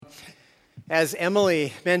As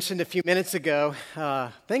Emily mentioned a few minutes ago,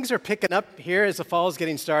 things are picking up here as the fall is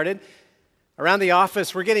getting started. Around the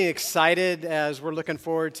office, we're getting excited as we're looking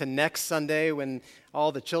forward to next Sunday when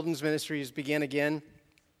all the children's ministries begin again.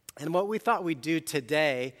 And what we thought we'd do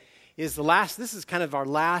today is this is kind of our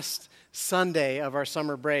last Sunday of our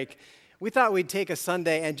summer break. We thought we'd take a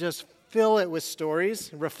Sunday and just fill it with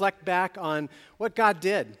stories, reflect back on what God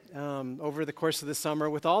did over the course of the summer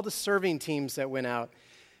with all the serving teams that went out.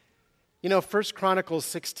 You know, 1 Chronicles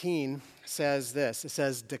 16 says this. It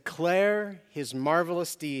says, "Declare his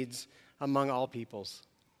marvelous deeds among all peoples."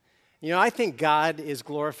 You know, I think God is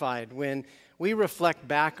glorified when we reflect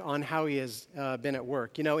back on how he has been at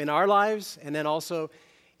work, you know, in our lives and then also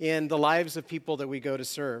in the lives of people that we go to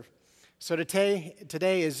serve. So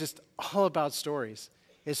today is just all about stories.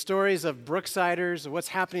 It's stories of Brooksiders, of what's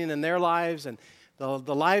happening in their lives and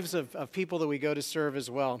the lives of people that we go to serve as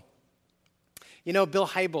well. You know, Bill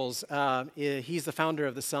Hybels, he's the founder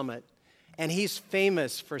of the Summit, and he's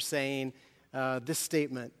famous for saying this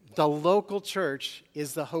statement: the local church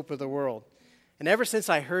is the hope of the world. And ever since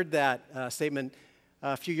I heard that statement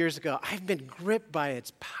a few years ago, I've been gripped by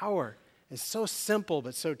its power. It's so simple,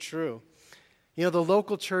 but so true. You know, the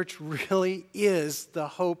local church really is the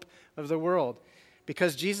hope of the world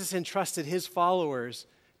because Jesus entrusted his followers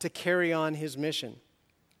to carry on his mission.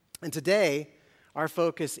 And today, our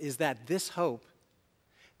focus is that this hope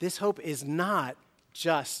is not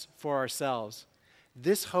just for ourselves.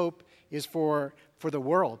 This hope is for the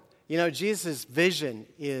world. You know, Jesus' vision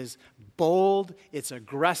is bold, it's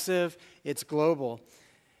aggressive, it's global.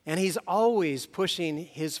 And he's always pushing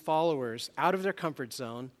his followers out of their comfort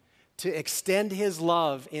zone to extend his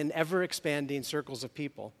love in ever-expanding circles of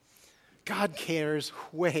people. God cares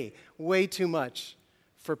way, way too much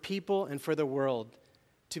for people and for the world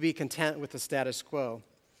to be content with the status quo.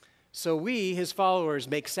 So we, his followers,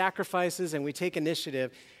 make sacrifices and we take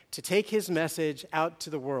initiative to take his message out to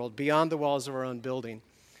the world beyond the walls of our own building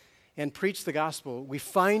and preach the gospel. We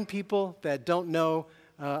find people that don't know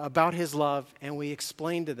about his love and we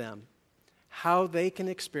explain to them how they can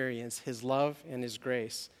experience his love and his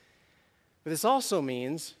grace. But this also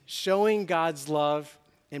means showing God's love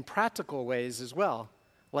in practical ways as well,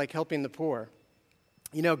 like helping the poor.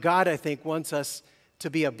 You know, God, I think, wants us to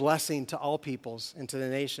be a blessing to all peoples and to the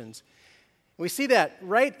nations. We see that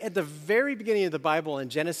right at the very beginning of the Bible in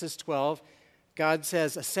Genesis 12, God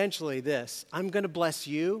says essentially this: I'm going to bless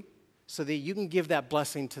you so that you can give that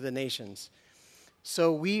blessing to the nations.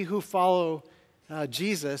 So we who follow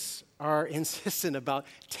Jesus are insistent about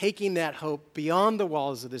taking that hope beyond the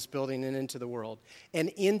walls of this building and into the world and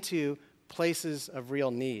into places of real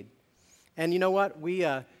need. And you know what?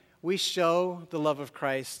 We show the love of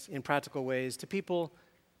Christ in practical ways to people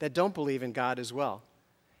that don't believe in God as well.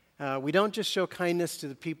 We don't just show kindness to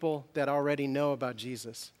the people that already know about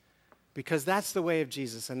Jesus, because that's the way of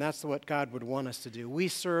Jesus, and that's what God would want us to do. We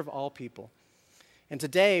serve all people. And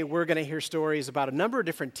today, we're going to hear stories about a number of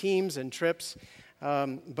different teams and trips,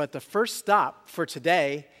 but the first stop for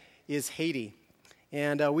today is Haiti.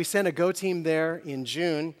 And we sent a Go team there in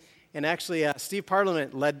June, and actually Steve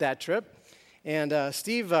Parliament led that trip. And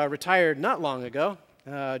Steve retired not long ago,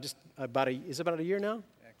 is it about a year now?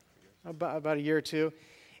 About a year or two.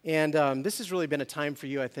 And this has really been a time for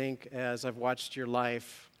you, I think, as I've watched your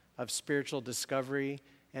life of spiritual discovery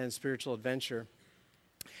and spiritual adventure.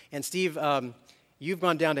 And Steve, you've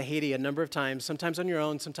gone down to Haiti a number of times, sometimes on your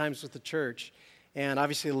own, sometimes with the church, and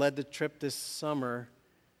obviously led the trip this summer.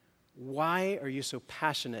 Why are you so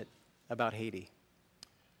passionate about Haiti?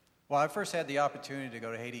 Well, I first had the opportunity to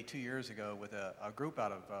go to Haiti 2 years ago with a group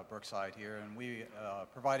out of Brookside here, and we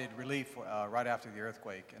provided relief right after the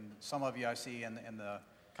earthquake. And some of you I see in the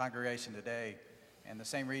congregation today, and the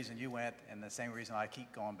same reason you went and the same reason I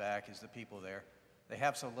keep going back is the people there. They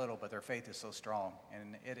have so little, but their faith is so strong,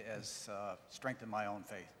 and it has strengthened my own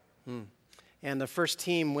faith. And the first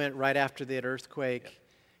team went right after that earthquake, Yep.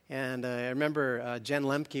 And I remember Jen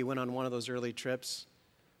Lemke went on one of those early trips,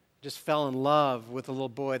 just fell in love with a little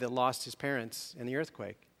boy that lost his parents in the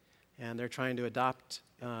earthquake, and they're trying to adopt.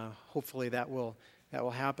 Hopefully that will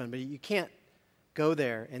happen, but you can't go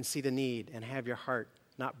there and see the need and have your heart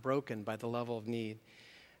not broken by the level of need.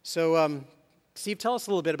 So, Steve, tell us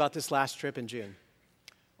a little bit about this last trip in June.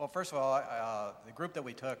 Well, first of all, the group that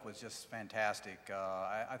we took was just fantastic.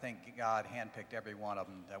 I think God handpicked every one of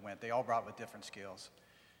them that went. They all brought with different skills.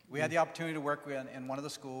 We had the opportunity to work in one of the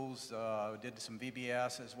schools, did some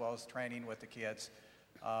VBS as well as training with the kids.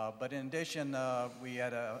 But in addition, we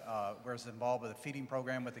was involved with a feeding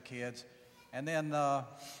program with the kids. And then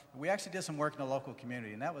we actually did some work in the local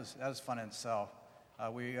community, and that was fun in itself.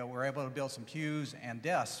 We were able to build some pews and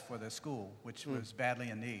desks for the school, which was badly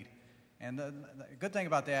in need. And the good thing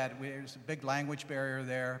about that, there's a big language barrier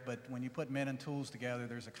there, but when you put men and tools together,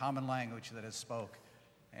 there's a common language that is spoke.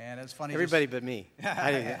 And it's funny. Everybody but me.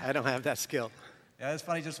 I don't have that skill. Yeah, it's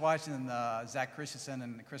funny just watching Zach Christensen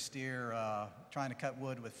and Chris Steer trying to cut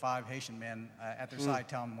wood with 5 Haitian men at their side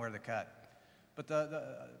telling them where to cut. But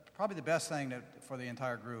probably the best thing for the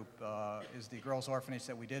entire group is the girls' orphanage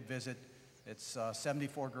that we did visit. It's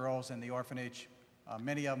 74 girls in the orphanage.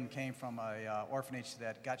 Many of them came from a orphanage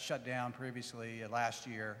that got shut down previously last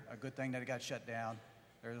year. A good thing that it got shut down.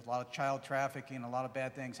 There's a lot of child trafficking, a lot of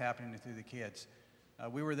bad things happening through the kids.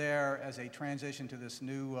 We were there as a transition to this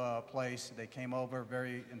new place. They came over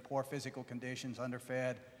in poor physical conditions,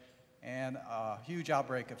 underfed, and a huge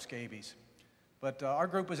outbreak of scabies. But our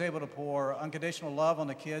group was able to pour unconditional love on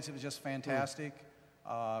the kids. It was just fantastic.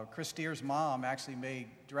 Chris Steer's mom actually made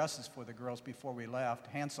dresses for the girls before we left,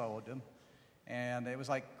 hand-sewed them. And it was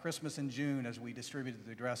like Christmas in June as we distributed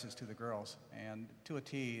the dresses to the girls. And to a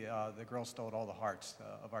T, the girls stole all the hearts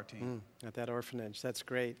of our team. At that orphanage. That's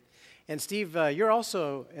great. And Steve, you're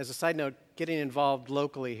also, as a side note, getting involved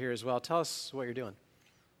locally here as well. Tell us what you're doing.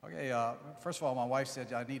 Okay, first of all, my wife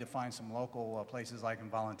said I need to find some local places I can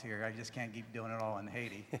volunteer. I just can't keep doing it all in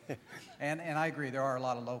Haiti. and I agree, there are a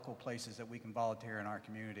lot of local places that we can volunteer in our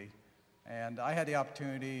community. And I had the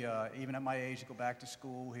opportunity, even at my age, to go back to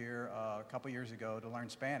school here a couple years ago to learn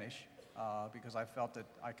Spanish because I felt that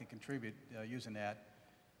I could contribute using that.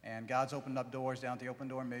 And God's opened up doors down at the Open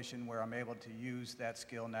Door Mission where I'm able to use that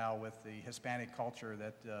skill now with the Hispanic culture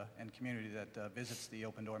and community that visits the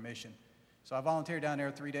Open Door Mission. So I volunteer down there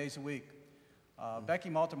 3 days a week. Becky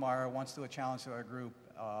Maltemeyer once threw a challenge to our group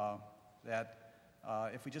that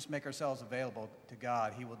if we just make ourselves available to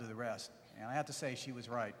God, He will do the rest. And I have to say she was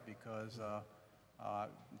right because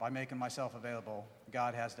by making myself available,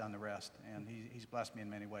 God has done the rest. And He's blessed me in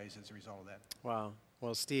many ways as a result of that. Wow.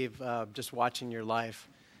 Well, Steve, just watching your life,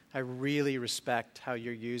 I really respect how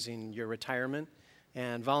you're using your retirement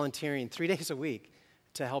and volunteering 3 days a week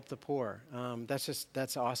to help the poor.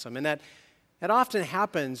 That's awesome. And that often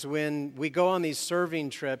happens when we go on these serving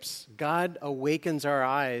trips. God awakens our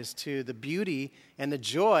eyes to the beauty and the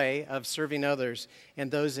joy of serving others and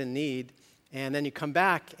those in need. And then you come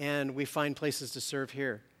back and we find places to serve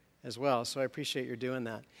here as well. So I appreciate your doing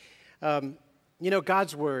that.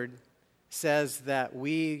 God's word says that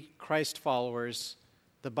we, Christ followers,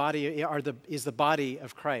 is the body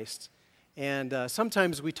of Christ. And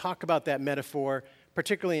sometimes we talk about that metaphor,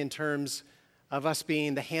 particularly in terms of us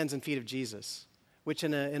being the hands and feet of Jesus, which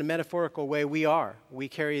in a metaphorical way we are. We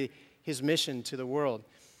carry His mission to the world.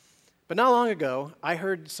 But not long ago, I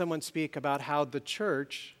heard someone speak about how the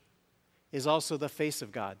church is also the face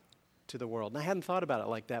of God to the world. And I hadn't thought about it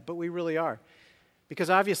like that, but we really are. Because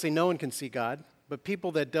obviously no one can see God, but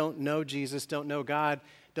people that don't know Jesus, don't know God,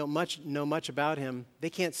 don't know much about Him, they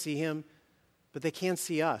can't see Him, but they can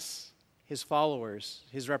see us, His followers,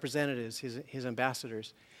 His representatives, His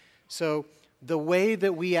ambassadors. So the way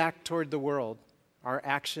that we act toward the world, our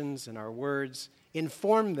actions and our words,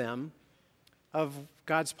 inform them of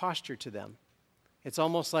God's posture to them. It's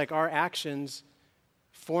almost like our actions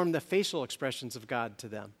form the facial expressions of God to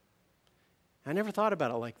them. I never thought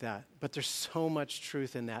about it like that, but there's so much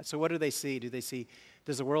truth in that. So what do they see?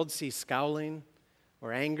 Does the world see scowling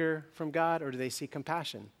or anger from God, or do they see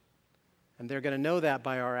compassion? And they're going to know that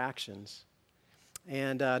by our actions.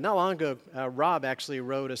 And not long ago, Rob actually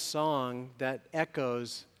wrote a song that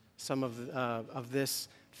echoes some of this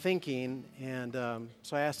thinking, and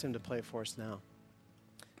so I asked him to play it for us now.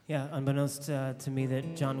 Yeah, unbeknownst to me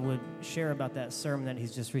that John would share about that sermon that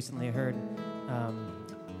he's just recently heard,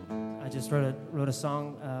 I just wrote a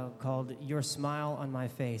song called Your Smile on My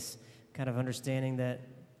Face, kind of understanding that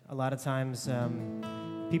a lot of times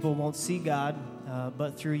people won't see God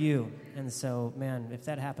but through you. And so, man, if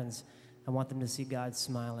that happens, I want them to see God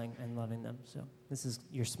smiling and loving them. So this is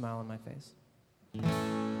Your Smile on My Face.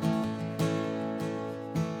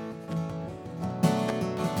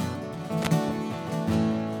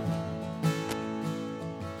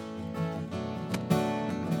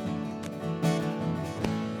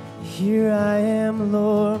 Here I am,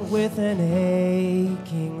 Lord, with an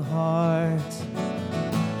aching heart,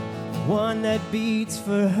 one that beats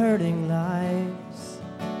for hurting lives.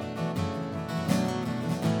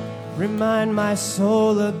 Remind my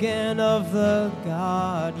soul again of the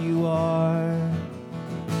God you are,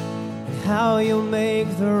 and how you'll make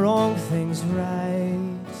the wrong things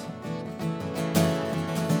right.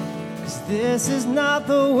 'Cause this is not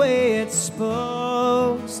the way it's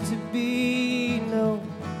supposed to be, no.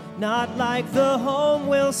 not like the home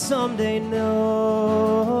we'll someday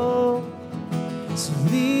know. So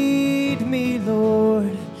lead me,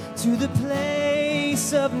 Lord, to the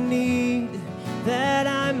place of need, that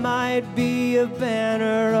I might be a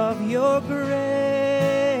banner of your grace,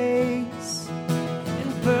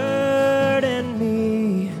 and burden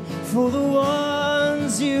me for the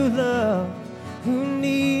ones you love, who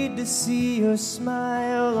need to see your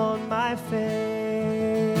smile on my face.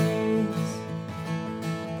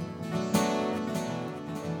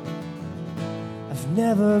 I've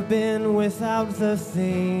never been without the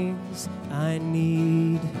things I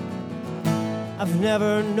need. I've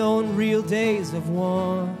never known real days of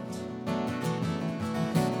want,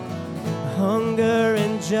 hunger,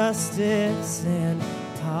 injustice, and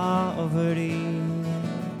poverty.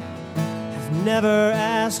 Have never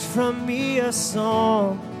asked from me a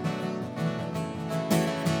song.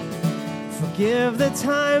 Forgive the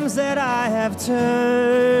times that I have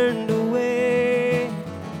turned away,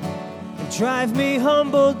 and drive me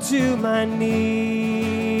humble to my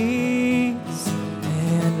knees,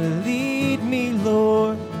 and lead me,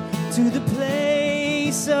 Lord, to the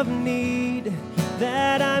place of need,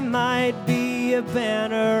 that I might be a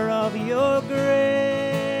banner of your grace,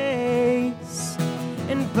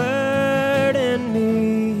 and burden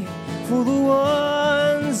me for the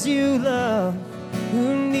ones you love,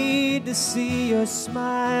 who need to see your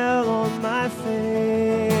smile on my face.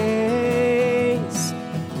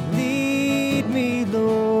 Lead me,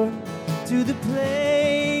 Lord, to the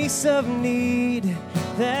place of need,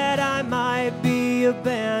 that I might be a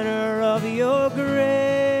banner of your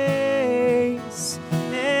grace,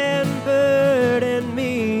 and burden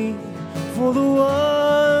me for the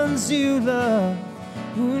ones you love,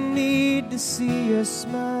 who need to see your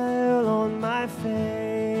smile on my face.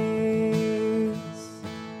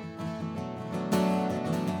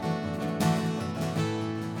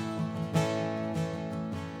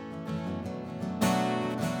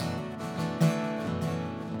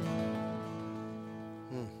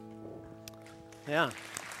 Yeah.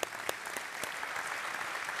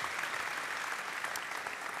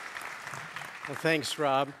 Well, thanks,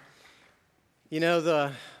 Rob. You know,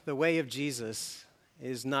 the way of Jesus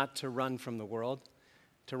is not to run from the world,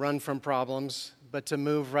 to run from problems, but to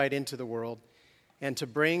move right into the world and to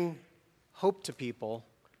bring hope to people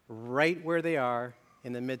right where they are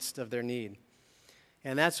in the midst of their need.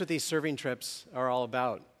 And that's what these serving trips are all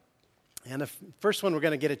about. And the first one we're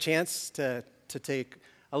going to get a chance to take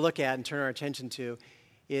a look at and turn our attention to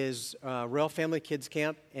is Royal Family Kids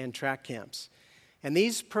Camp and track camps. And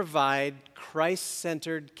these provide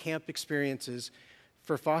Christ-centered camp experiences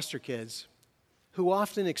for foster kids who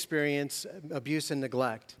often experience abuse and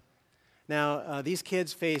neglect. Now, these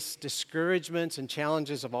kids face discouragements and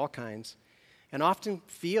challenges of all kinds and often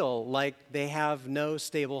feel like they have no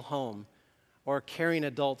stable home or caring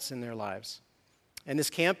adults in their lives. And this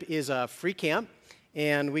camp is a free camp,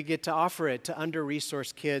 and we get to offer it to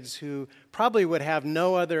under-resourced kids who probably would have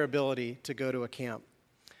no other ability to go to a camp.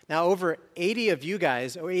 Now, over 80 of you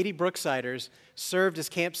guys, or 80 Brooksiders, served as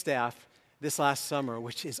camp staff this last summer,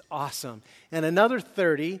 which is awesome. And another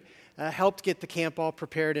 30 helped get the camp all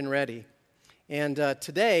prepared and ready. And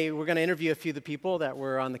today, we're going to interview a few of the people that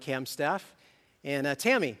were on the camp staff. And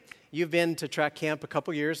Tammy, you've been to track camp a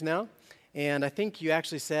couple years now, and I think you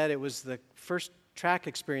actually said it was the first track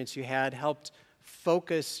experience you had helped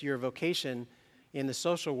focus your vocation in the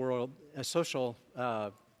social world,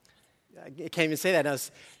 I can't even say that,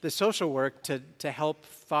 as the social work to help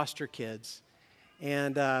foster kids.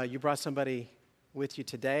 And you brought somebody with you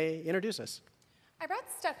today. Introduce us. I brought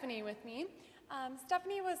Stephanie with me.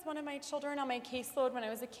 Stephanie was one of my children on my caseload when I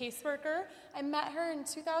was a caseworker. I met her in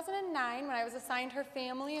 2009 when I was assigned her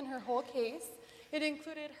family and her whole case. It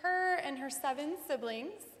included her and her 7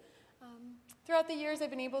 siblings. Throughout the years,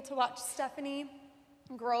 I've been able to watch Stephanie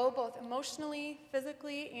grow both emotionally,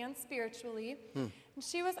 physically, and spiritually. And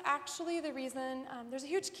she was actually the reason, there's a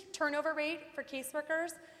huge turnover rate for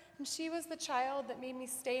caseworkers, and she was the child that made me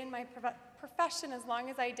stay in my profession as long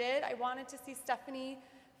as I did. I wanted to see Stephanie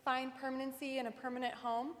find permanency in a permanent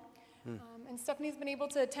home. And Stephanie's been able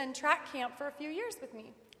to attend track camp for a few years with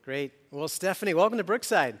me. Great. Well, Stephanie, welcome to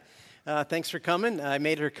Brookside. Thanks for coming. I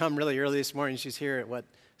made her come really early this morning. She's here at,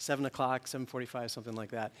 7 o'clock, 7:45, something like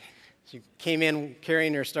that. She came in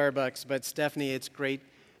carrying her Starbucks. But Stephanie, it's great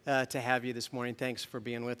to have you this morning. Thanks for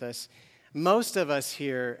being with us. Most of us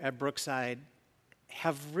here at Brookside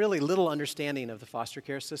have really little understanding of the foster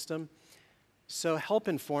care system. So help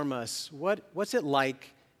inform us. What's it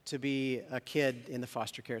like to be a kid in the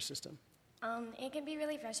foster care system? It can be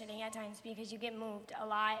really frustrating at times because you get moved a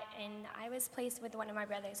lot, and I was placed with one of my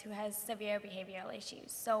brothers who has severe behavioral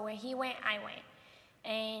issues. So where he went, I went.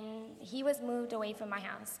 And he was moved away from my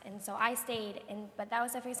house, and so I stayed, but that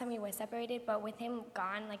was the first time we were separated. But with him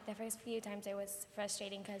gone, like the first few times it was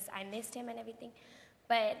frustrating because I missed him and everything.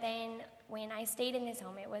 But then when I stayed in this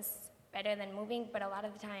home, it was better than moving, but a lot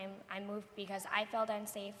of the time I moved because I felt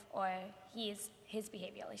unsafe or his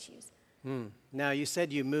behavioral issues. Now, you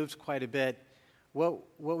said you moved quite a bit. What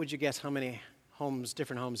would you guess, how many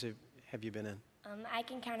different homes have you been in? I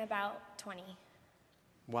can count about 20.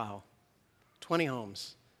 Wow. 20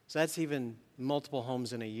 homes. So that's even multiple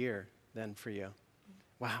homes in a year then for you.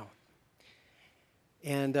 Wow.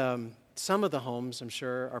 And some of the homes, I'm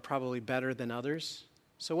sure, are probably better than others.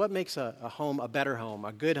 So what makes a home a better home,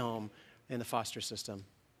 a good home in the foster system?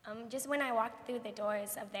 Just when I walked through the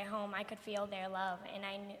doors of their home, I could feel their love, and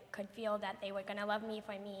I could feel that they were going to love me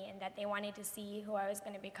for me and that they wanted to see who I was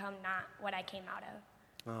going to become, not what I came out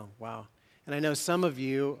of. Oh, wow. And I know some of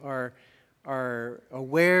you are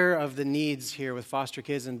aware of the needs here with foster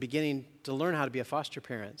kids and beginning to learn how to be a foster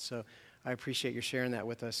parent. So I appreciate you sharing that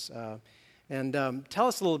with us. And tell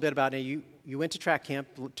us a little bit about it. You went to track camp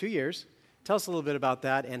 2 years. Tell us a little bit about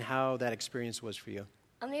that and how that experience was for you.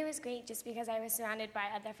 It was great just because I was surrounded by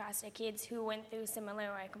other foster kids who went through similar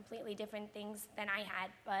or completely different things than I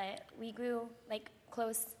had. But we grew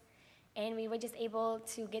close, and we were just able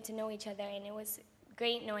to get to know each other, and it was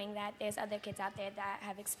great knowing that there's other kids out there that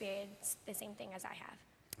have experienced the same thing as I have.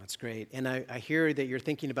 That's great. And I hear that you're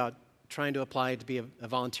thinking about trying to apply to be a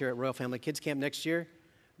volunteer at Royal Family Kids Camp next year.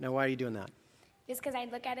 Now, why are you doing that? Just because I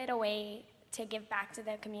look at it a way to give back to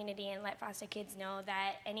the community and let foster kids know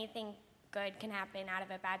that anything good can happen out of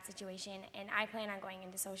a bad situation. And I plan on going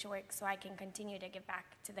into social work so I can continue to give back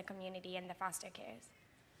to the community and the foster cares.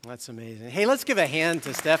 That's amazing. Hey, let's give a hand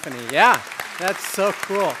to Stephanie. Yeah, that's so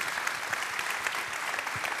cool.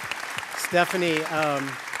 Stephanie,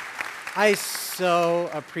 I so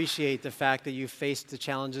appreciate the fact that you faced the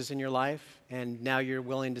challenges in your life, and now you're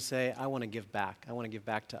willing to say, I want to give back. I want to give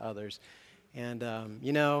back to others. And,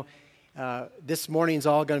 this morning's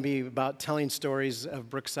all going to be about telling stories of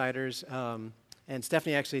Brooksiders. And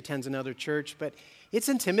Stephanie actually attends another church, but it's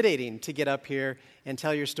intimidating to get up here and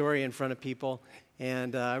tell your story in front of people.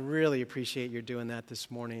 And I really appreciate you doing that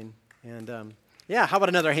this morning. And how about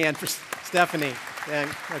another hand for Stephanie?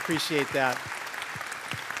 Yeah, I appreciate that.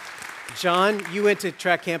 John, you went to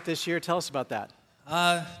track camp this year. Tell us about that.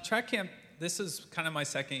 Track camp, this is kind of my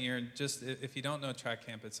second year. And just if you don't know track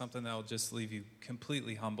camp, it's something that will just leave you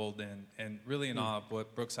completely humbled and really in awe of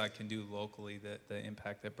what Brookside can do locally, the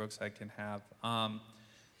impact that Brookside can have.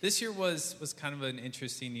 This year was kind of an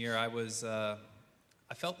interesting year.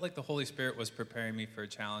 I felt like the Holy Spirit was preparing me for a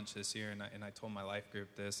challenge this year, and I told my life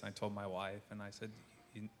group this, and I told my wife, and I said,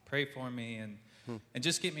 pray for me and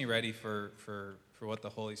just get me ready for what the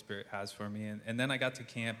Holy Spirit has for me. And then I got to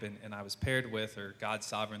camp, and I was paired with, or God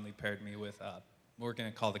sovereignly paired me with, we're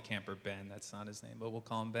going to call the camper Ben. That's not his name, but we'll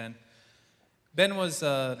call him Ben. Ben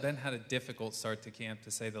had a difficult start to camp,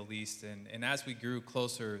 to say the least, and as we grew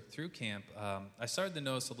closer through camp, I started to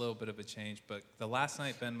notice a little bit of a change. But the last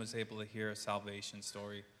night, Ben was able to hear a salvation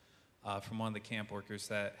story from one of the camp workers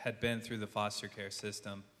that had been through the foster care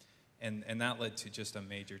system, and that led to just a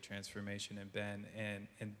major transformation in Ben.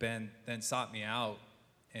 And Ben then sought me out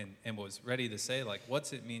and was ready to say,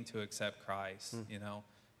 what's it mean to accept Christ?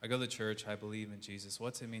 I go to church, I believe in Jesus.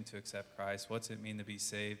 What's it mean to accept Christ? What's it mean to be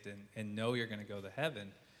saved and know you're going to go to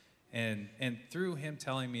heaven? And through him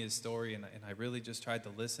telling me his story, and I really just tried to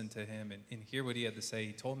listen to him and hear what he had to say,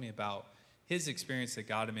 he told me about his experience that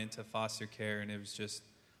got him into foster care, and it was just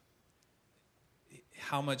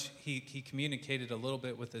how much he communicated a little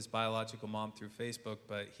bit with his biological mom through Facebook,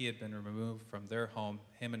 but he had been removed from their home,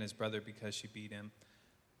 him and his brother, because she beat him.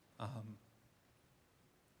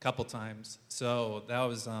 Couple times. So that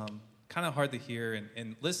was kind of hard to hear,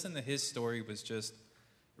 and listen to his story was just, it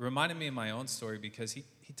reminded me of my own story, because he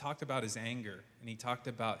talked about his anger, and he talked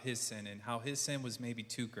about his sin and how his sin was maybe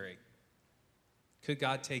too great. Could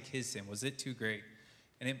God take his sin? Was it too great?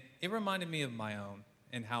 And it reminded me of my own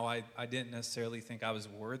and how I didn't necessarily think I was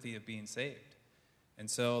worthy of being saved. And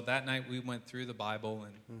so that night we went through the Bible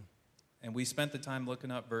and we spent the time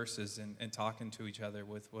looking up verses and talking to each other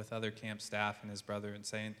with other camp staff and his brother and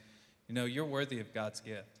saying, you're worthy of God's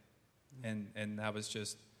gift. And that was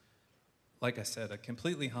just, like I said, a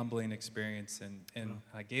completely humbling experience. And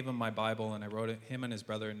I gave him my Bible, and I wrote him and his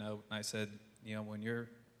brother a note. And I said,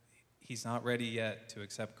 he's not ready yet to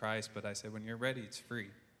accept Christ, but I said, when you're ready, it's free.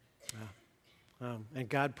 And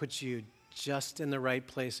God puts you just in the right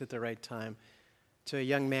place at the right time to a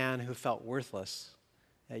young man who felt worthless,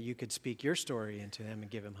 that you could speak your story into him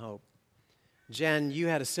and give him hope. Jen, you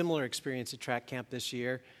had a similar experience at track camp this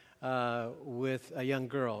year with a young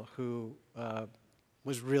girl who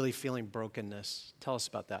was really feeling brokenness. Tell us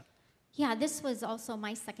about that. Yeah, this was also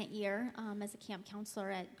my second year as a camp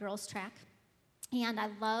counselor at Girls Track. And I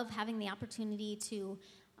love having the opportunity to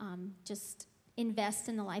just invest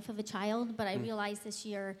in the life of a child, but I realized this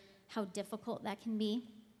year how difficult that can be.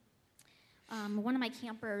 One of my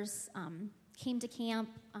campers came to camp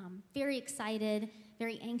very excited,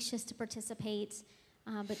 very anxious to participate,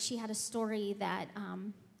 but she had a story that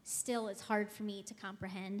still is hard for me to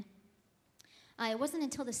comprehend. It wasn't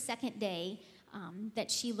until the second day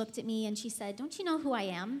that she looked at me and she said, "Don't you know who I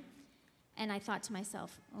am?" And I thought to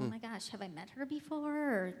myself, oh my gosh, have I met her before?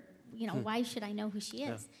 Or, why should I know who she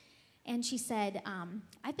is? Yeah. And she said,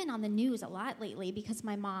 I've been on the news a lot lately because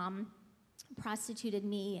my mom prostituted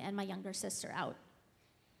me and my younger sister out.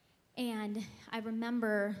 And I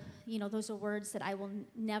remember, those are words that I will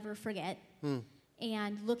never forget.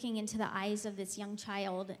 And looking into the eyes of this young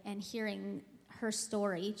child and hearing her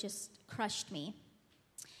story just crushed me.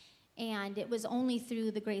 And it was only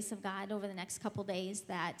through the grace of God over the next couple days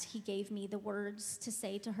that he gave me the words to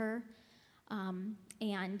say to her,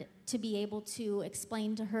 and to be able to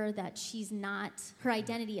explain to her that her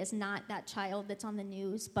identity is not that child that's on the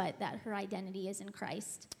news, but that her identity is in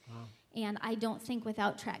Christ. Wow. And I don't think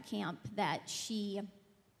without track camp that she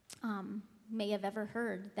may have ever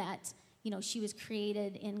heard that, she was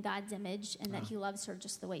created in God's image and that he loves her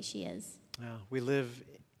just the way she is. Yeah, we live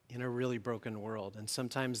in a really broken world, and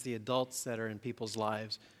sometimes the adults that are in people's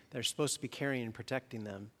lives that are supposed to be caring and protecting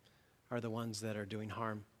them are the ones that are doing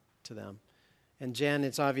harm to them. And Jen,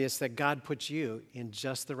 it's obvious that God put you in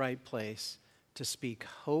just the right place to speak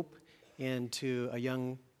hope into a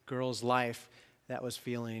young girl's life that was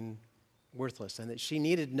feeling worthless and that she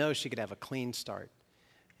needed to know she could have a clean start.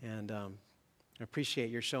 And I appreciate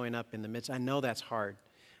your showing up in the midst. I know that's hard,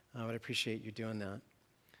 but I appreciate you doing that.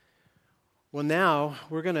 Well, now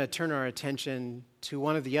we're going to turn our attention to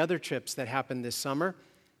one of the other trips that happened this summer,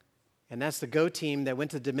 and that's the Go team that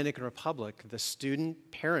went to the Dominican Republic, the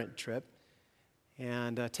student parent trip.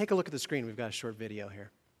 And take a look at the screen. We've got a short video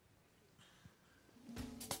here.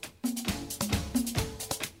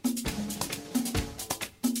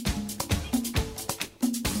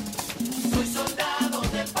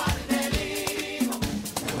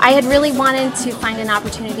 I had really wanted to find an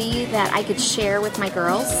opportunity that I could share with my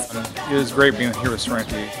girls. It was great being here with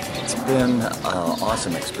Serenity. It's been an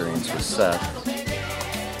awesome experience with Seth.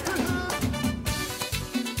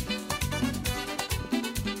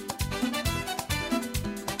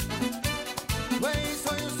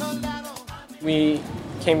 We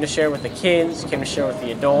came to share with the kids, came to share with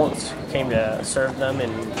the adults, came to serve them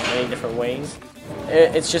in many different ways.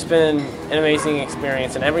 It's just been an amazing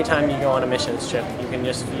experience, and every time you go on a missions trip, you can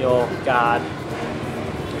just feel God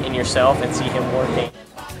in yourself and see Him working.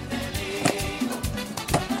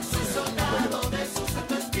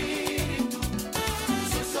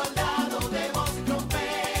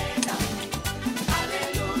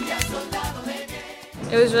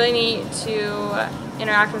 It was really neat to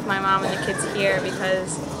interact with my mom and the kids here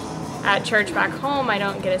because at church back home, I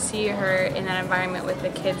don't get to see her in that environment with the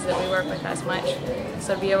kids that we work with as much.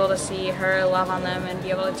 So to be able to see her love on them and be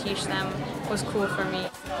able to teach them was cool for me.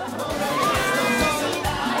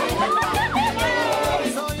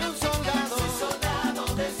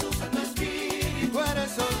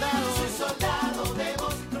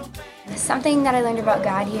 Something that I learned about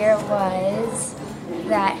God here was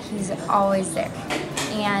that He's always there.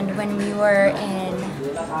 And when we were in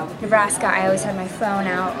Nebraska, I always had my phone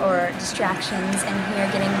out or distractions, and here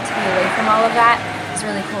getting to be away from all of that was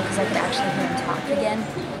really cool because I could actually hear him talk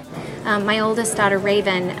again. My oldest daughter,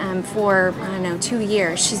 Raven, for, 2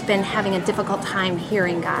 years, she's been having a difficult time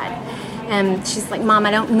hearing God. And she's like, "Mom,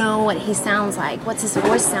 I don't know what He sounds like. What's His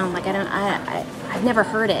voice sound like? I've never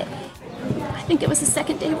heard it." I think it was the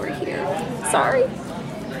second day we're here. Sorry.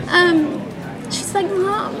 She's like,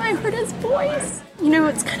 "Mom, I heard His voice."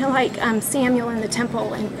 It's kind of like Samuel in the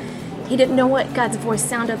temple, and he didn't know what God's voice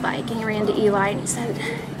sounded like, and he ran to Eli, and he said,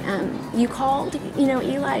 "You called,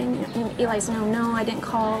 Eli?" And Eli's, no, I didn't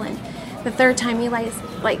call. And the third time, Eli's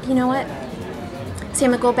like, "You know what?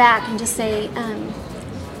 Samuel, go back and just say,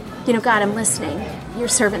 God, I'm listening. Your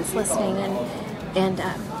servant's listening." And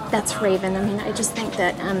that's Raven. I just think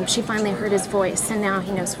that she finally heard his voice, and now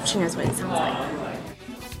she knows what it sounds like.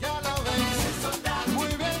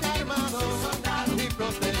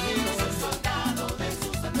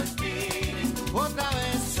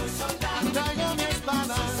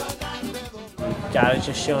 God has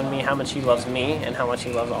just shown me how much He loves me and how much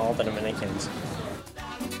He loves all the Dominicans.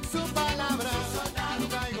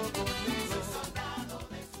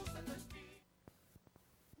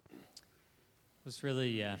 It was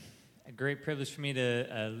really a great privilege for me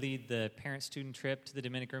to lead the parent-student trip to the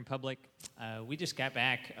Dominican Republic. We just got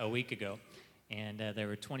back a week ago, and there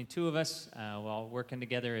were 22 of us all working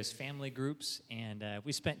together as family groups, and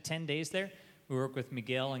we spent 10 days there. We worked with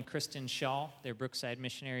Miguel and Kristen Shaw. They're Brookside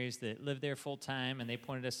missionaries that live there full-time, and they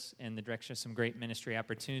pointed us in the direction of some great ministry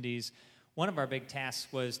opportunities. One of our big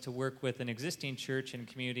tasks was to work with an existing church and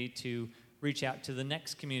community to reach out to the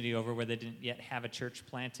next community over where they didn't yet have a church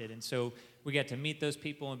planted. And so we got to meet those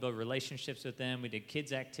people and build relationships with them. We did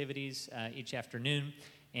kids' activities each afternoon,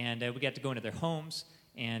 and we got to go into their homes.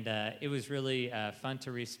 And it was really fun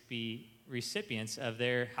to be recipients of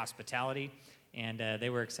their hospitality. And they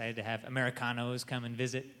were excited to have Americanos come and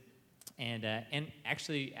visit, and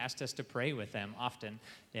actually asked us to pray with them often.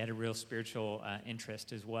 They had a real spiritual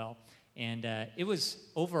interest as well. And it was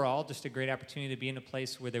overall just a great opportunity to be in a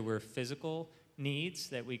place where there were physical needs,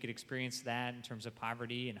 that we could experience that in terms of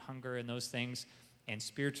poverty and hunger and those things, and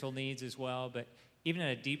spiritual needs as well. But even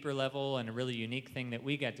at a deeper level, and a really unique thing that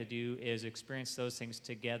we got to do is experience those things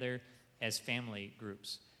together as family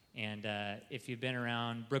groups. And if you've been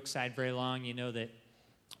around Brookside very long, you know that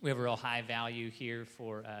we have a real high value here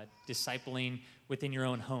for discipling within your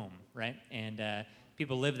own home, right? And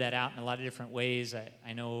people live that out in a lot of different ways.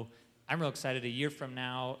 I know I'm real excited. A year from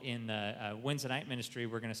now in the Wednesday night ministry,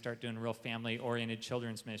 we're going to start doing a real family-oriented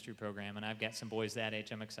children's ministry program, and I've got some boys that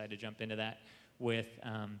age I'm excited to jump into that with.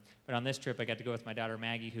 But on this trip, I got to go with my daughter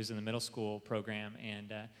Maggie, who's in the middle school program,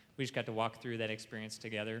 and we just got to walk through that experience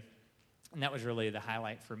together. And that was really the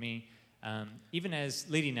highlight for me. Even as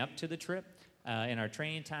leading up to the trip, in our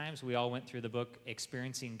training times, we all went through the book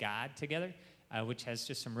Experiencing God together, which has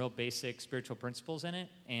just some real basic spiritual principles in it.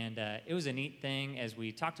 And it was a neat thing as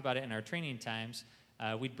we talked about it in our training times.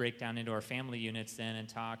 We'd break down into our family units then and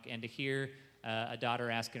talk, and to hear a daughter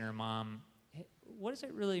asking her mom, hey, what does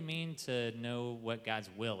it really mean to know what God's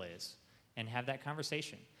will is? And have that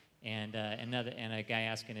conversation. And a guy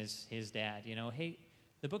asking his dad, hey,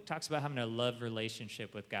 the book talks about having a love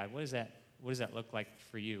relationship with God. What does that look like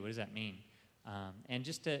for you? What does that mean? And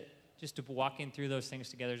just to walking through those things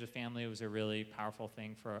together as a family was a really powerful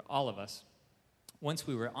thing for all of us. Once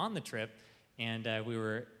we were on the trip and we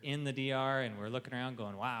were in the DR and we're looking around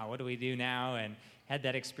going, wow, what do we do now? And had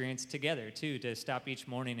that experience together too, to stop each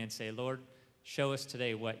morning and say, Lord, show us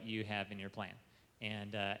today what you have in your plan.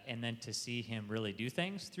 And then to see him really do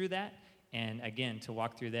things through that. And again, to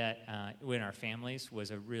walk through that with our families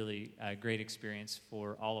was a really great experience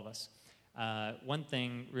for all of us. One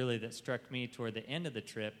thing really that struck me toward the end of the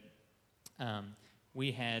trip,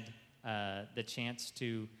 we had the chance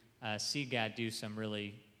to see God do some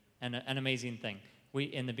really an amazing thing.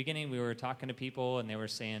 In the beginning, we were talking to people, and they were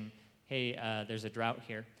saying, hey, there's a drought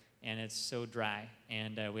here, and it's so dry.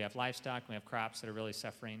 And we have livestock, we have crops that are really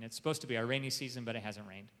suffering. It's supposed to be our rainy season, but it hasn't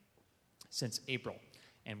rained since April.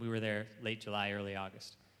 And we were there late July, early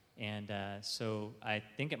August. And so I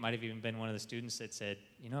think it might have even been one of the students that said,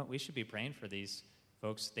 you know what, we should be praying for these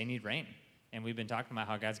folks. They need rain. And we've been talking about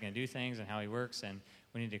how God's going to do things and how he works, and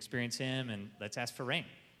we need to experience him, and let's ask for rain.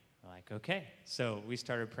 We're like, okay. So we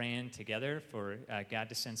started praying together for God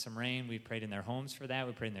to send some rain. We prayed in their homes for that.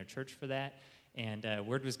 We prayed in their church for that. And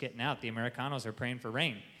word was getting out. The Americanos are praying for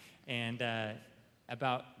rain. And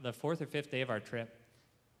about the fourth or fifth day of our trip,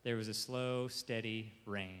 there was a slow, steady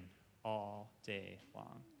rain all day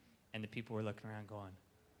long. And the people were looking around going,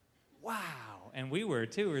 wow. And we were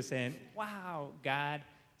too. We were saying, wow, God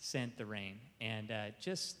sent the rain. And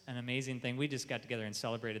just an amazing thing. We just got together and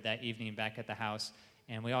celebrated that evening back at the house.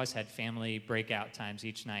 And we always had family breakout times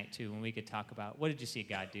each night, too, when we could talk about, what did you see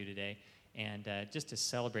God do today? And just to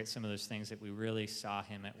celebrate some of those things that we really saw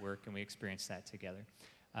him at work, and we experienced that together.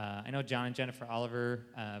 I know John and Jennifer Oliver,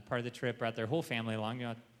 part of the trip, brought their whole family along. You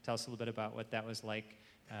want to tell us a little bit about what that was like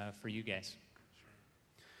for you guys?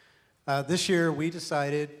 This year, we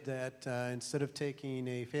decided that instead of taking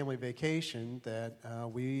a family vacation, that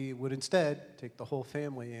we would instead take the whole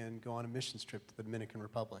family and go on a missions trip to the Dominican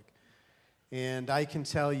Republic. And I can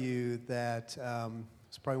tell you that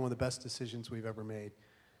it's probably one of the best decisions we've ever made.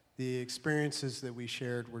 The experiences that we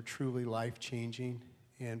shared were truly life-changing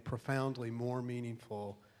and profoundly more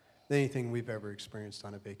meaningful than anything we've ever experienced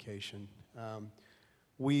on a vacation.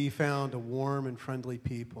 We found a warm and friendly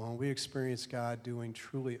people, and we experienced God doing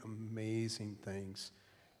truly amazing things,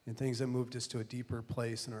 and things that moved us to a deeper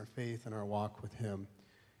place in our faith and our walk with him.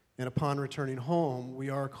 And upon returning home,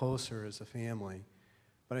 we are closer as a family.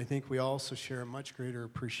 but I think we also share a much greater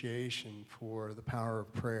appreciation for the power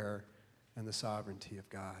of prayer and the sovereignty of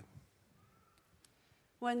God.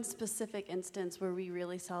 One specific instance where we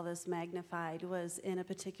really saw this magnified was in a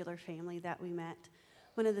particular family that we met.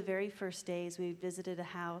 One of the very first days we visited a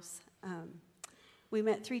house, we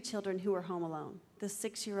met 3 children who were home alone. The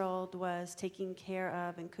 6-year-old was taking care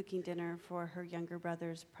of and cooking dinner for her younger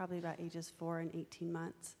brothers, probably about ages 4 and 18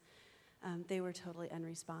 months. They were totally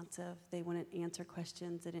unresponsive. They wouldn't answer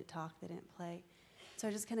questions, they didn't talk, they didn't play. So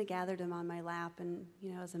I just kind of gathered them on my lap and,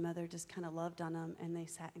 as a mother, just kind of loved on them, and they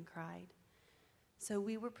sat and cried. So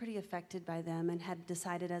we were pretty affected by them and had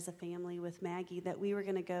decided as a family with Maggie that we were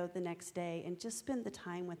going to go the next day and just spend the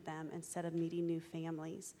time with them instead of meeting new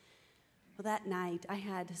families. Well, that night, I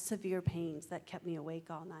had severe pains that kept me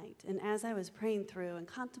awake all night. And as I was praying through and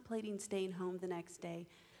contemplating staying home the next day,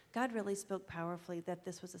 God really spoke powerfully that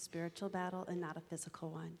this was a spiritual battle and not a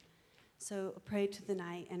physical one. So I prayed through the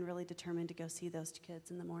night and really determined to go see those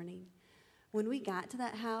kids in the morning. When we got to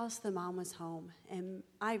that house, the mom was home, and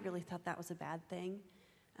I really thought that was a bad thing,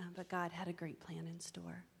 but God had a great plan in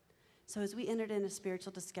store. So as we entered in a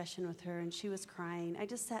spiritual discussion with her and she was crying, I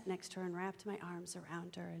just sat next to her and wrapped my arms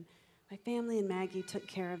around her, and my family and Maggie took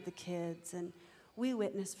care of the kids, and we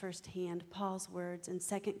witnessed firsthand Paul's words in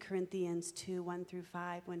 2 Corinthians 2, 1 through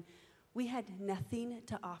 5, when we had nothing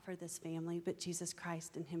to offer this family but Jesus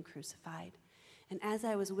Christ and Him crucified. And as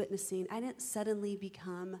I was witnessing, I didn't suddenly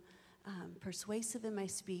become persuasive in my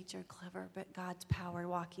speech or clever, but God's power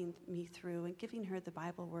walking me through and giving her the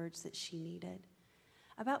Bible words that she needed.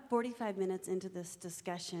 About 45 minutes into this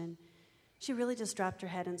discussion, she really just dropped her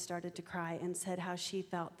head and started to cry and said how she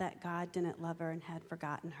felt that God didn't love her and had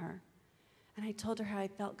forgotten her. And I told her how I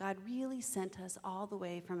felt God really sent us all the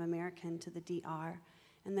way from American to the DR,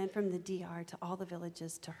 and then from the DR to all the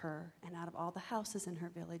villages to her, and out of all the houses in her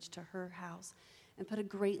village to her house, and put a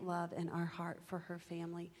great love in our heart for her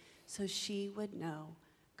family so she would know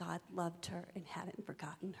God loved her and hadn't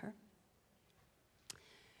forgotten her.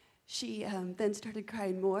 She then started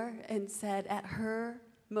crying more and said at her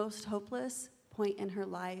most hopeless point in her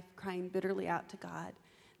life, crying bitterly out to God,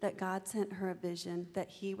 that God sent her a vision that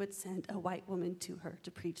He would send a white woman to her to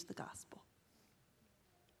preach the gospel.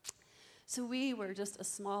 So we were just a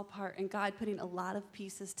small part, and God putting a lot of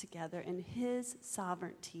pieces together in His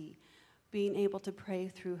sovereignty, being able to pray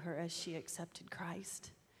through her as she accepted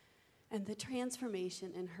Christ. And the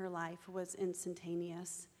transformation in her life was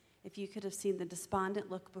instantaneous. If you could have seen the despondent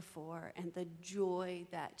look before and the joy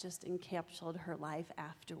that just encapsulated her life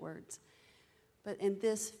afterwards. But in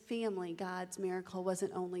this family, God's miracle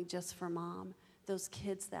wasn't only just for Mom. Those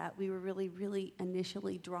kids that we were really, really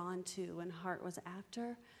initially drawn to and heart was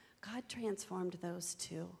after, God transformed those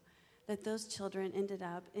too. That those children ended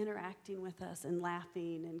up interacting with us and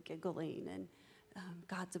laughing and giggling, and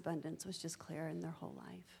God's abundance was just clear in their whole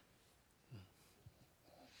life.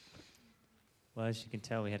 Well, as you can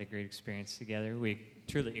tell, we had a great experience together. We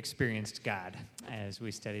truly experienced God as we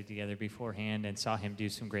studied together beforehand and saw Him do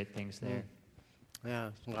some great things there.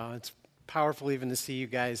 Yeah, well, it's powerful even to see you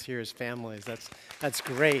guys here as families. That's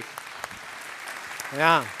great.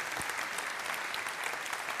 Yeah.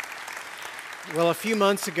 Well, a few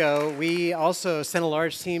months ago, we also sent a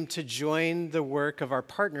large team to join the work of our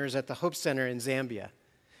partners at the Hope Center in Zambia.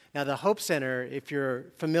 Now, the Hope Center, if you're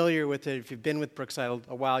familiar with it, if you've been with Brookside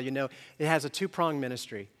a while, you know it has a two-pronged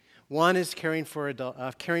ministry. One is caring for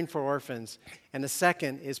orphans, and the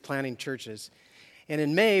second is planting churches. And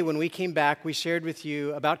in May, when we came back, we shared with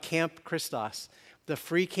you about Camp Christos, the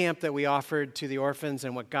free camp that we offered to the orphans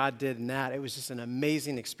and what God did in that. It was just an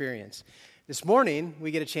amazing experience. This morning,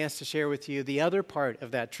 we get a chance to share with you the other part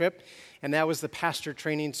of that trip, and that was the pastor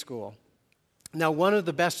training school. Now, one of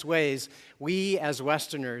the best ways we as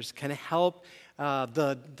Westerners can help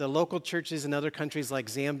the local churches in other countries like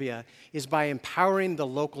Zambia is by empowering the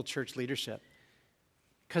local church leadership.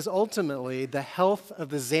 Because ultimately, the health of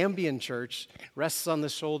the Zambian church rests on the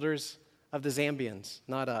shoulders of the Zambians,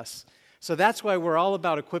 not us. So that's why we're all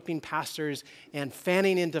about equipping pastors and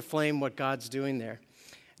fanning into flame what God's doing there.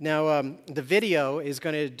 Now, the video is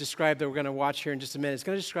going to describe, that we're going to watch here in just a minute, it's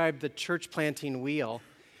going to describe the church planting wheel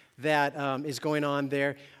that is going on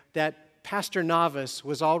there that Pastor Navas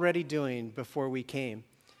was already doing before we came.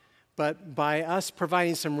 But by us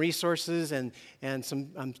providing some resources and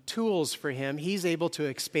some tools for him, he's able to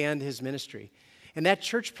expand his ministry. And that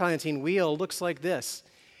church planting wheel looks like this.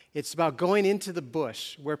 It's about going into the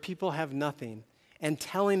bush where people have nothing and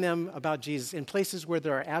telling them about Jesus in places where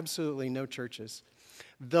there are absolutely no churches.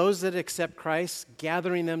 Those that accept Christ,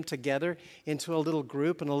 gathering them together into a little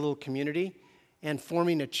group and a little community and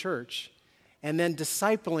forming a church. and then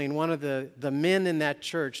discipling one of the men in that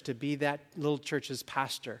church to be that little church's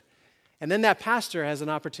pastor. And then that pastor has an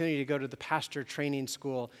opportunity to go to the pastor training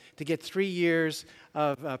school to get 3 years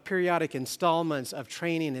of periodic installments of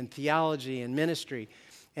training in theology and ministry.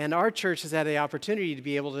 And our church has had the opportunity to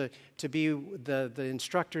be able to be the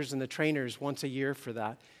instructors and the trainers once a year for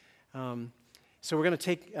that. So we're going to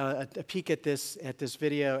take a peek at this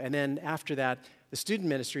video, and then after that, the student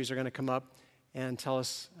ministries are going to come up and tell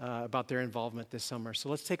us about their involvement this summer. So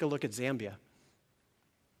let's take a look at Zambia.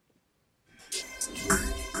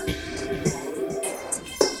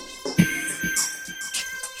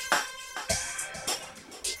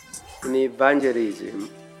 In evangelism,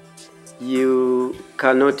 you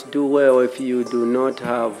cannot do well if you do not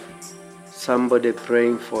have somebody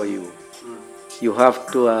praying for you. You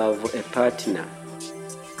have to have a partner.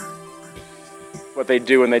 What they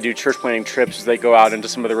do when they do church planting trips is they go out into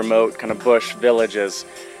some of the remote kind of bush villages,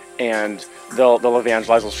 and they'll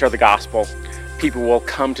evangelize, they'll share the gospel. People will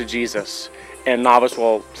come to Jesus, and novice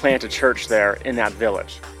will plant a church there in that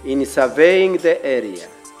village. In surveying the area,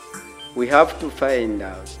 we have to find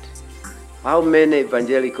out how many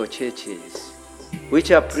evangelical churches which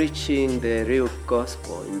are preaching the real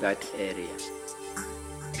gospel in that area.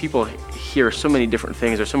 People hear so many different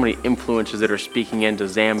things. There's so many influences that are speaking into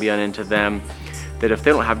Zambia and into them that if they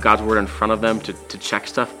don't have God's word in front of them to check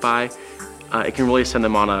stuff by, it can really send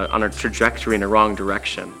them on a trajectory in the wrong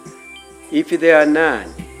direction. If there are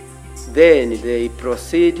none, then they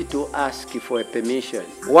proceed to ask for a permission.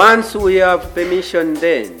 Once we have permission,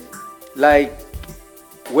 then, like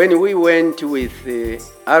when we went with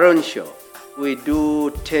Aaron Shaw, we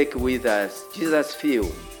do take with us Jesus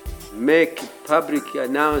Film, make public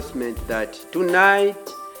announcement that tonight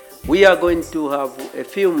we are going to have a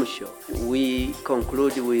film show. We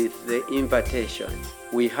conclude with the invitation.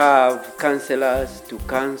 We have counselors to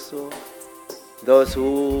counsel those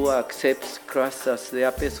who accept Christ as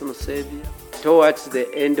their personal Savior. Towards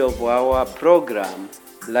the end of our program,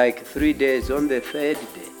 like 3 days, on the third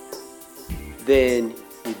day, then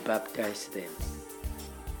we baptize them.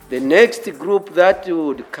 The next group that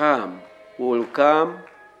will come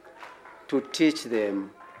to teach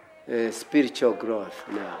them spiritual growth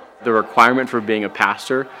now. The requirement for being a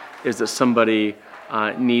pastor is that somebody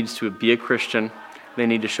needs to be a Christian, they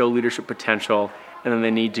need to show leadership potential, and then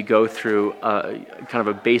they need to go through kind of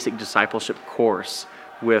a basic discipleship course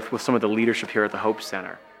with some of the leadership here at the Hope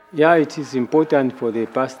Center. Yeah, it is important for the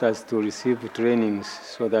pastors to receive trainings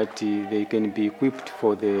so that they can be equipped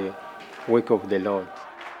for the work of the Lord.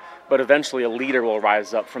 But eventually a leader will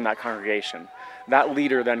rise up from that congregation. That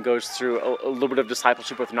leader then goes through a little bit of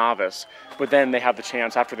discipleship with novice, but then they have the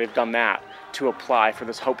chance, after they've done that, to apply for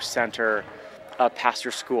this Hope Center pastor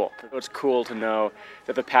school. It's cool to know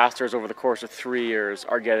that the pastors over the course of 3 years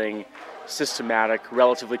are getting systematic,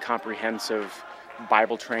 relatively comprehensive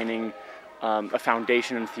Bible training, a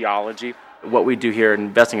foundation in theology. What we do here,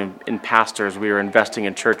 investing in pastors, we are investing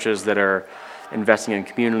in churches that are investing in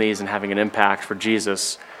communities and having an impact for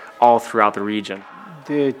Jesus all throughout the region.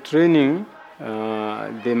 The training,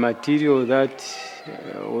 the material that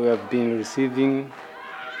we have been receiving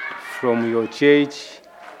from your church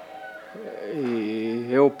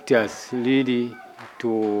helped us really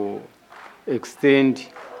to extend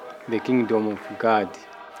the kingdom of God.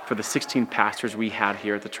 For the 16 pastors we had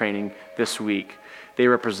here at the training this week, they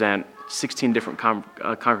represent 16 different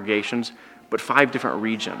congregations, but 5 different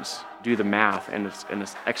regions. Do the math, and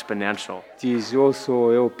it's exponential. It is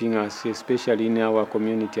also helping us, especially in our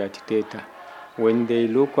community at Teta. When they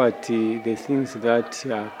look at the things that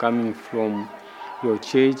are coming from your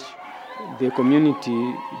church, the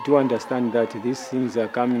community do understand that these things are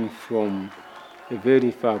coming from a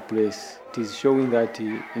very far place. It is showing that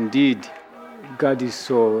indeed God is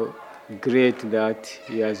so great that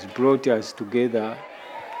He has brought us together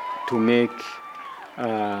to make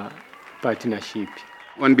a partnership.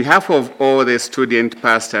 On behalf of all the student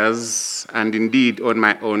pastors, and indeed on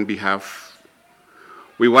my own behalf,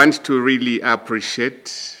 we want to really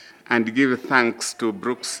appreciate and give thanks to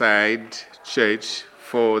Brookside Church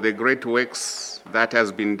for the great works that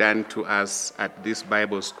has been done to us at this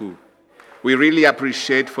Bible school. We really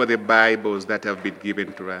appreciate for the Bibles that have been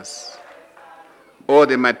given to us, all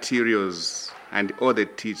the materials and all the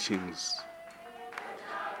teachings.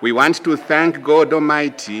 We want to thank God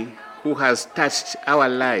Almighty, who has touched our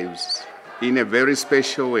lives in a very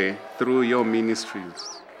special way through your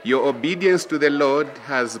ministries. Your obedience to the Lord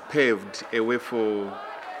has paved a way for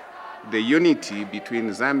the unity between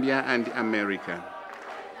Zambia and America.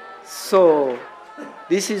 So,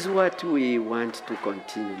 this is what we want to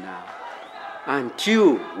continue now,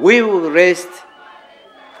 until we will rest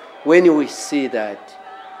when we see that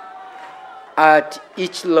at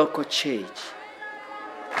each local church,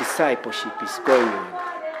 discipleship is going on.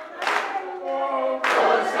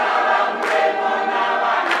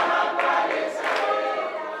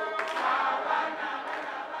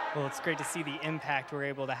 Well, it's great to see the impact we're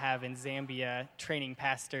able to have in Zambia training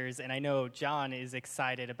pastors, and I know John is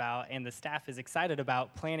excited about, and the staff is excited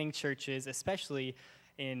about, planning churches, especially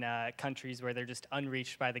in countries where they're just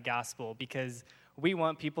unreached by the gospel, because we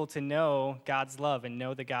want people to know God's love and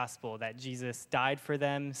know the gospel, that Jesus died for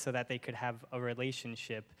them so that they could have a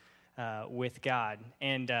relationship with God.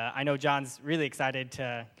 And I know John's really excited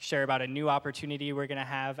to share about a new opportunity we're going to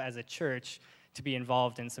have as a church to be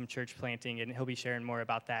involved in some church planting, and he'll be sharing more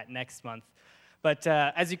about that next month. But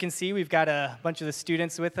as you can see, we've got a bunch of the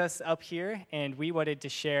students with us up here, and we wanted to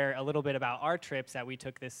share a little bit about our trips that we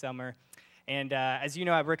took this summer. And as you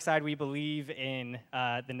know, at Brookside, we believe in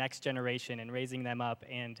the next generation and raising them up,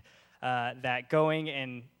 and that going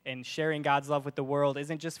and sharing God's love with the world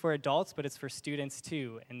isn't just for adults, but it's for students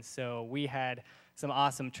too. And so we had some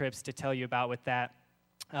awesome trips to tell you about with that.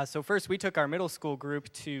 So first, we took our middle school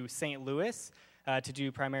group to St. Louis to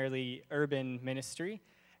do primarily urban ministry.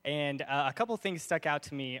 And a couple things stuck out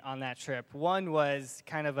to me on that trip. One was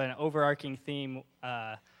kind of an overarching theme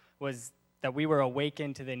was that we were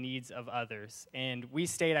awakened to the needs of others. And we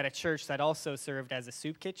stayed at a church that also served as a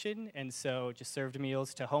soup kitchen, and so just served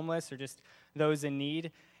meals to homeless or just those in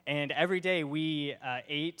need. And every day we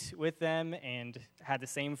ate with them and had the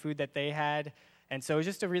same food that they had. And so it was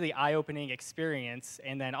just a really eye-opening experience.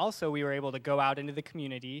 And then also we were able to go out into the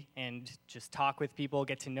community and just talk with people,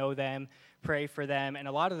 get to know them, pray for them. And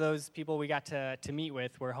a lot of those people we got to meet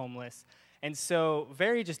with were homeless. And so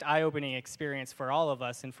very just eye-opening experience for all of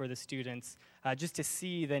us and for the students, just to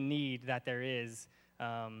see the need that there is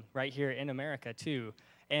right here in America too.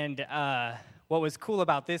 And what was cool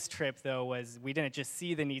about this trip, though, was we didn't just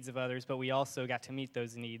see the needs of others, but we also got to meet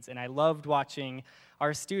those needs. And I loved watching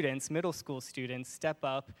our students, middle school students, step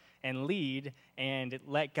up and lead and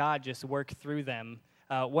let God just work through them.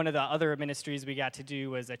 One of the other ministries we got to do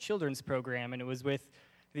was a children's program, and it was with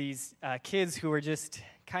these kids who were just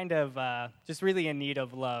kind of just really in need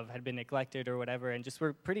of love, had been neglected or whatever, and just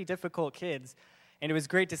were pretty difficult kids. And it was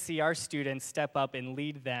great to see our students step up and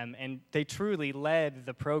lead them, and they truly led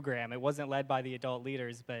the program. It wasn't led by the adult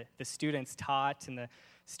leaders, but the students taught, and the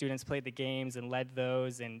students played the games and led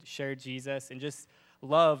those and shared Jesus and just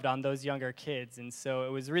loved on those younger kids. And so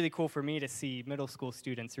it was really cool for me to see middle school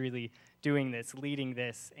students really doing this, leading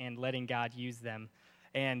this, and letting God use them.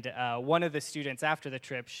 And one of the students after the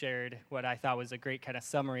trip shared what I thought was a great kind of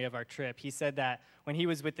summary of our trip. He said that when he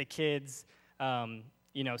was with the kids,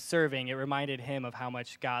 serving, it reminded him of how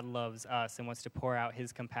much God loves us and wants to pour out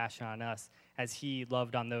his compassion on us as he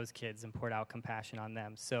loved on those kids and poured out compassion on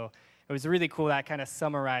them. So it was really cool. That kind of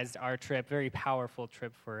summarized our trip, very powerful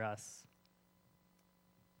trip for us.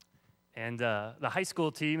 And the high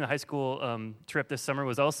school team, the high school trip this summer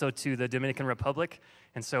was also to the Dominican Republic.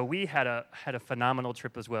 And so we had a phenomenal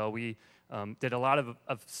trip as well. We did a lot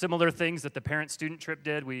of similar things that the parent-student trip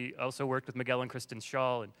did. We also worked with Miguel and Kristen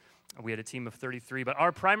Shaw, and we had a team of 33. But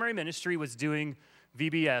our primary ministry was doing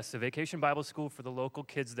VBS, a Vacation Bible School for the local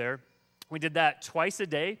kids there. We did that twice a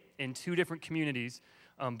day in 2 different communities,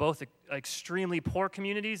 both extremely poor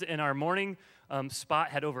communities. In our morning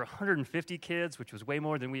spot had over 150 kids, which was way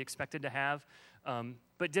more than we expected to have,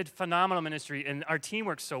 but did phenomenal ministry. And our team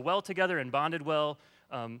worked so well together and bonded well,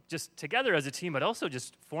 just together as a team, but also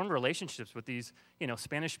just formed relationships with these,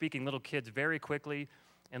 Spanish-speaking little kids very quickly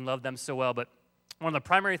and loved them so well. But one of the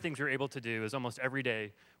primary things we were able to do is almost every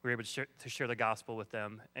day we were able to share the gospel with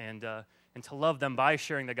them and to love them by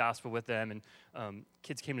sharing the gospel with them. And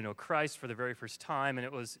kids came to know Christ for the very first time, and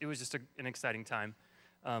it was just an exciting time.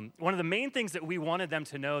 One of the main things that we wanted them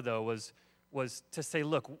to know, though, was to say,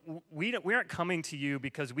 look, we aren't coming to you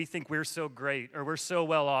because we think we're so great or we're so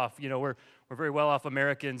well off. We're very well off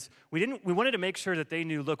Americans. We wanted to make sure that they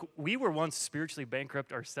knew, look, we were once spiritually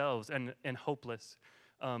bankrupt ourselves and hopeless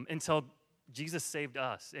until Jesus saved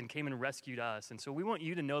us and came and rescued us. And so we want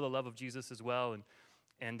you to know the love of Jesus as well.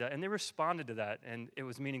 And they responded to that, and it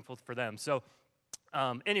was meaningful for them. So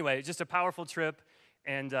anyway, just a powerful trip.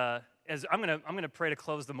 And as I'm gonna pray to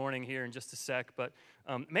close the morning here in just a sec, but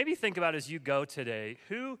maybe think about as you go today,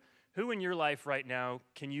 who in your life right now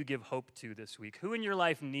can you give hope to this week? Who in your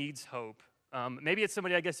life needs hope? Maybe it's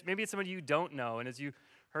somebody you don't know, and as you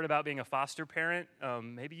heard about being a foster parent,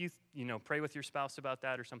 maybe you pray with your spouse about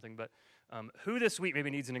that or something, but who this week maybe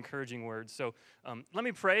needs an encouraging word? So let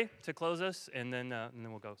me pray to close us, and then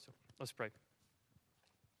we'll go. So let's pray.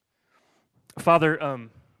 Father,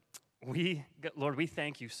 Lord, we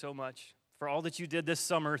thank you so much for all that you did this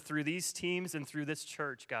summer through these teams and through this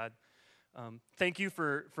church, God. Thank you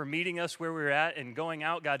for meeting us where we're at and going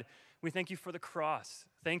out, God. We thank you for the cross.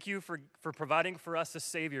 Thank you for providing for us a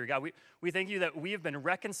Savior, God. We thank you that we have been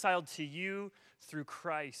reconciled to you through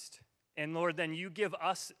Christ. And Lord, then you give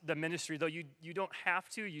us the ministry, though you don't have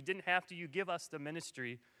to, you didn't have to, you give us the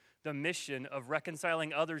ministry, the mission of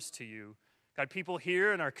reconciling others to you. God, people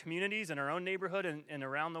here in our communities, in our own neighborhood, and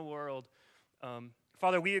around the world.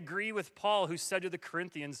 Father, we agree with Paul, who said to the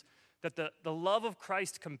Corinthians that the love of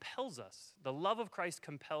Christ compels us. The love of Christ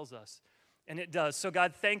compels us, and it does. So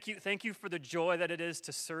God, thank you for the joy that it is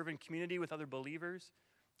to serve in community with other believers.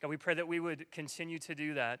 God, we pray that we would continue to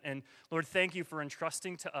do that. And Lord, thank you for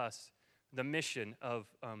entrusting to us the mission of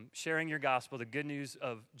sharing your gospel, the good news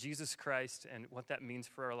of Jesus Christ and what that means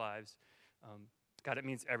for our lives. God, it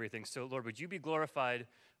means everything. So, Lord, would you be glorified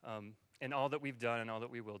in all that we've done and all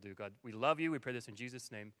that we will do, God. We love you. We pray this in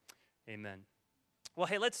Jesus' name. Amen. Well,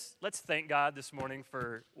 hey, let's thank God this morning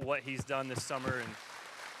for what he's done this summer. And,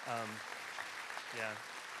 yeah.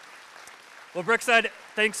 Well, Brookside,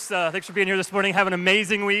 thanks for being here this morning. Have an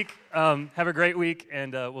amazing week. Have a great week,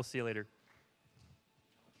 and we'll see you later.